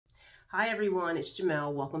Hi everyone, it's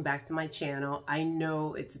Jamel. Welcome back to my channel. I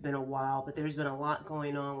know it's been a while, but there's been a lot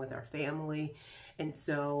going on with our family. And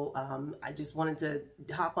so I just wanted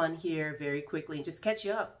to hop on here very quickly and just catch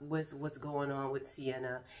you up with what's going on with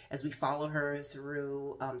Sienna as we follow her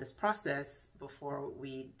through this process before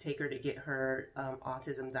we take her to get her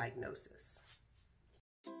autism diagnosis.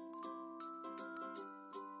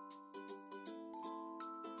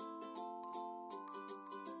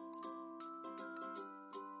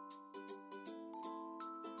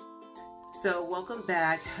 So welcome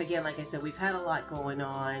back. Again, like I said, we've had a lot going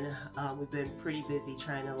on. We've been pretty busy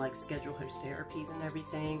trying to schedule her therapies and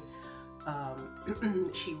everything.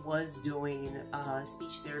 She was doing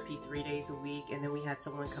speech therapy 3 days a week, and then we had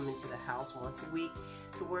someone come into the house once a week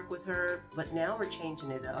to work with her. But now we're changing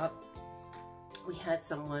it up. We had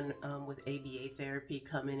someone with ABA therapy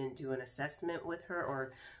come in and do an assessment with her,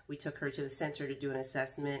 or we took her to the center to do an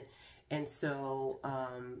assessment. And so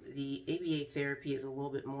the ABA therapy is a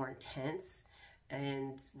little bit more intense,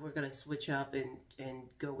 and we're going to switch up and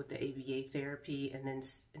go with the ABA therapy and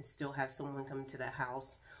still have someone come to the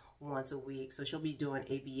house once a week. So she'll be doing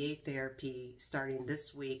ABA therapy starting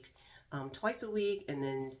this week, twice a week, and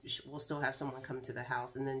then we'll still have someone come to the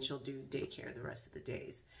house, and then she'll do daycare the rest of the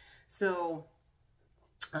days. So,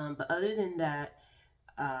 but other than that,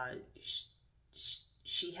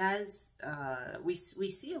 she has, we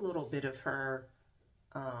see a little bit of her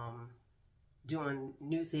doing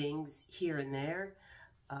new things here and there.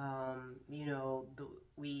 You know,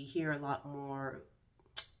 we hear a lot more,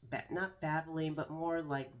 not babbling, but more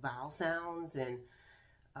like vowel sounds, and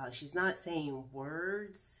she's not saying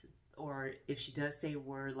words, or if she does say a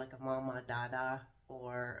word like a mama, dada,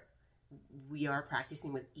 or we are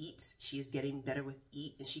practicing with eat. She is getting better with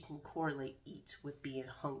eat, and she can correlate eat with being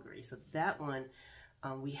hungry. So that one,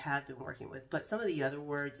 we have been working with, but some of the other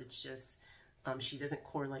words, it's just she doesn't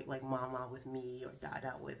correlate like mama with me or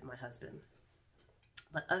dada with my husband.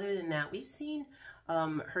 But other than that, we've seen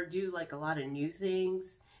her do like a lot of new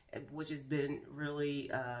things, which has been really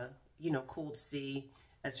you know, cool to see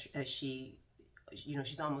as she, you know,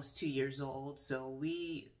 she's almost 2 years old. So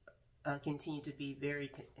we continue to be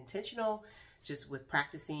very intentional just with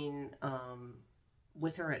practicing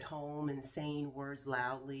with her at home and saying words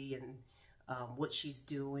loudly, and what she's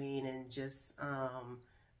doing, and just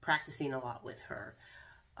practicing a lot with her.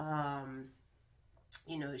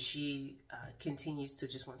 You know, she continues to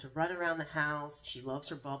just want to run around the house. She loves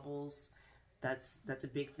her bubbles. That's a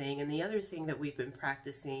big thing. And the other thing that we've been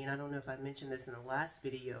practicing, I don't know if I mentioned this in the last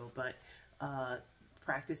video, but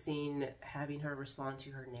practicing having her respond to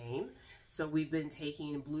her name. So we've been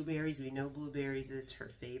taking blueberries. We know blueberries is her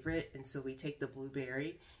favorite, and so we take the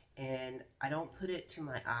blueberry, and I don't put it to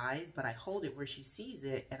my eyes, but I hold it where she sees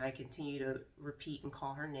it, and I continue to repeat and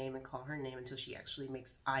call her name until she actually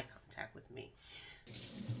makes eye contact with me.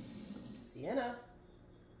 Sienna,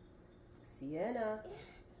 Sienna,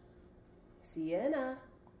 Sienna,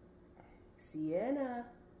 Sienna,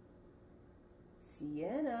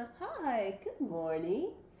 Sienna. Hi, good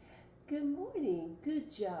morning. Good morning.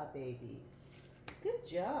 Good job, baby. Good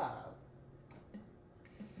job.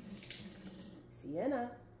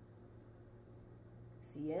 Sienna.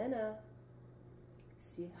 Sienna.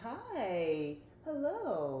 Hi.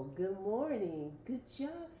 Hello. Good morning. Good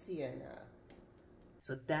job, Sienna.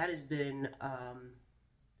 So that has been,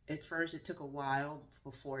 at first it took a while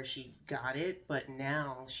before she got it, but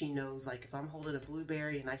now she knows, like, if I'm holding a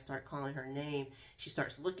blueberry and I start calling her name, she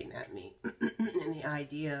starts looking at me. And the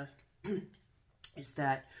idea is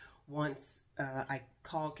that once I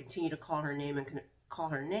continue to call her name and call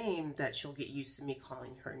her name, that she'll get used to me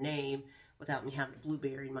calling her name without me having a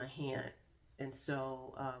blueberry in my hand. And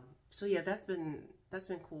so, so yeah, that's been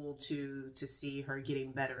cool to see her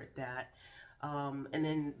getting better at that. And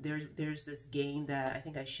then there's this game that I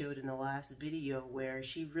think I showed in the last video where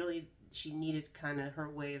she needed kind of, her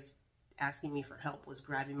way of asking me for help was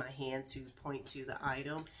grabbing my hand to point to the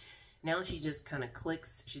item. Now she just kind of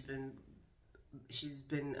clicks. She's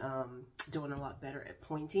been doing a lot better at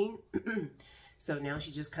pointing. So now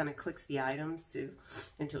she just kind of clicks the items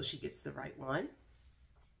until she gets the right one.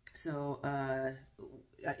 So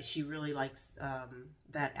she really likes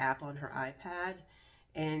that app on her iPad.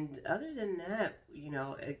 And other than that, you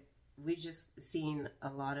know, we've just seen a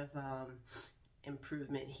lot of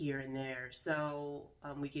improvement here and there. So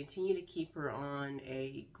we continue to keep her on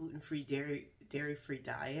a gluten-free, dairy-free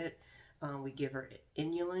diet. We give her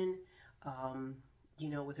inulin, you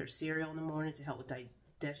know, with her cereal in the morning to help with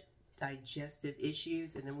digestive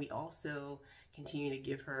issues. And then we also continue to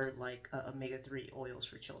give her like omega-3 oils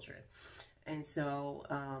for children. And so,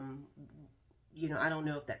 you know, I don't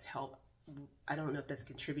know if that's helped I don't know if that's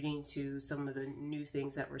contributing to some of the new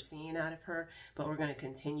things that we're seeing out of her, but we're going to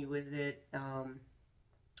continue with it,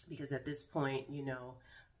 because at this point,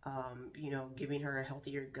 giving her a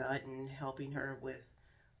healthier gut and helping her with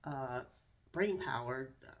brain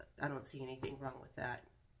power, I don't see anything wrong with that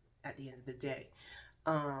at the end of the day.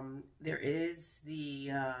 There is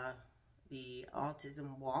the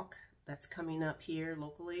autism walk that's coming up here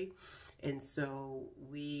locally, and so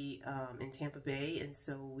we in Tampa Bay, and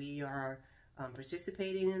so we are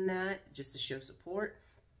participating in that just to show support.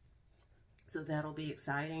 So that'll be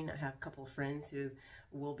exciting. I have a couple of friends who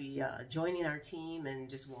will be joining our team and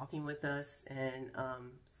just walking with us, and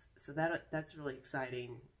so that's really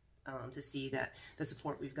exciting to see that the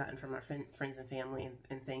support we've gotten from our friends and family,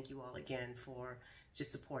 and thank you all again for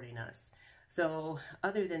just supporting us. So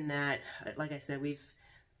other than that, like I said, we've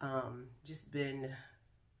just been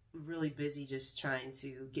really busy just trying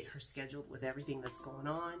to get her scheduled with everything that's going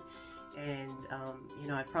on. And,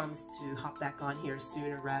 I promise to hop back on here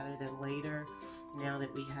sooner rather than later now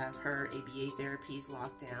that we have her ABA therapies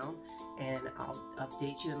locked down, and I'll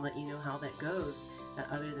update you and let you know how that goes.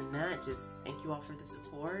 Other than that, just thank you all for the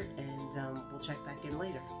support, and we'll check back in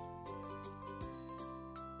later.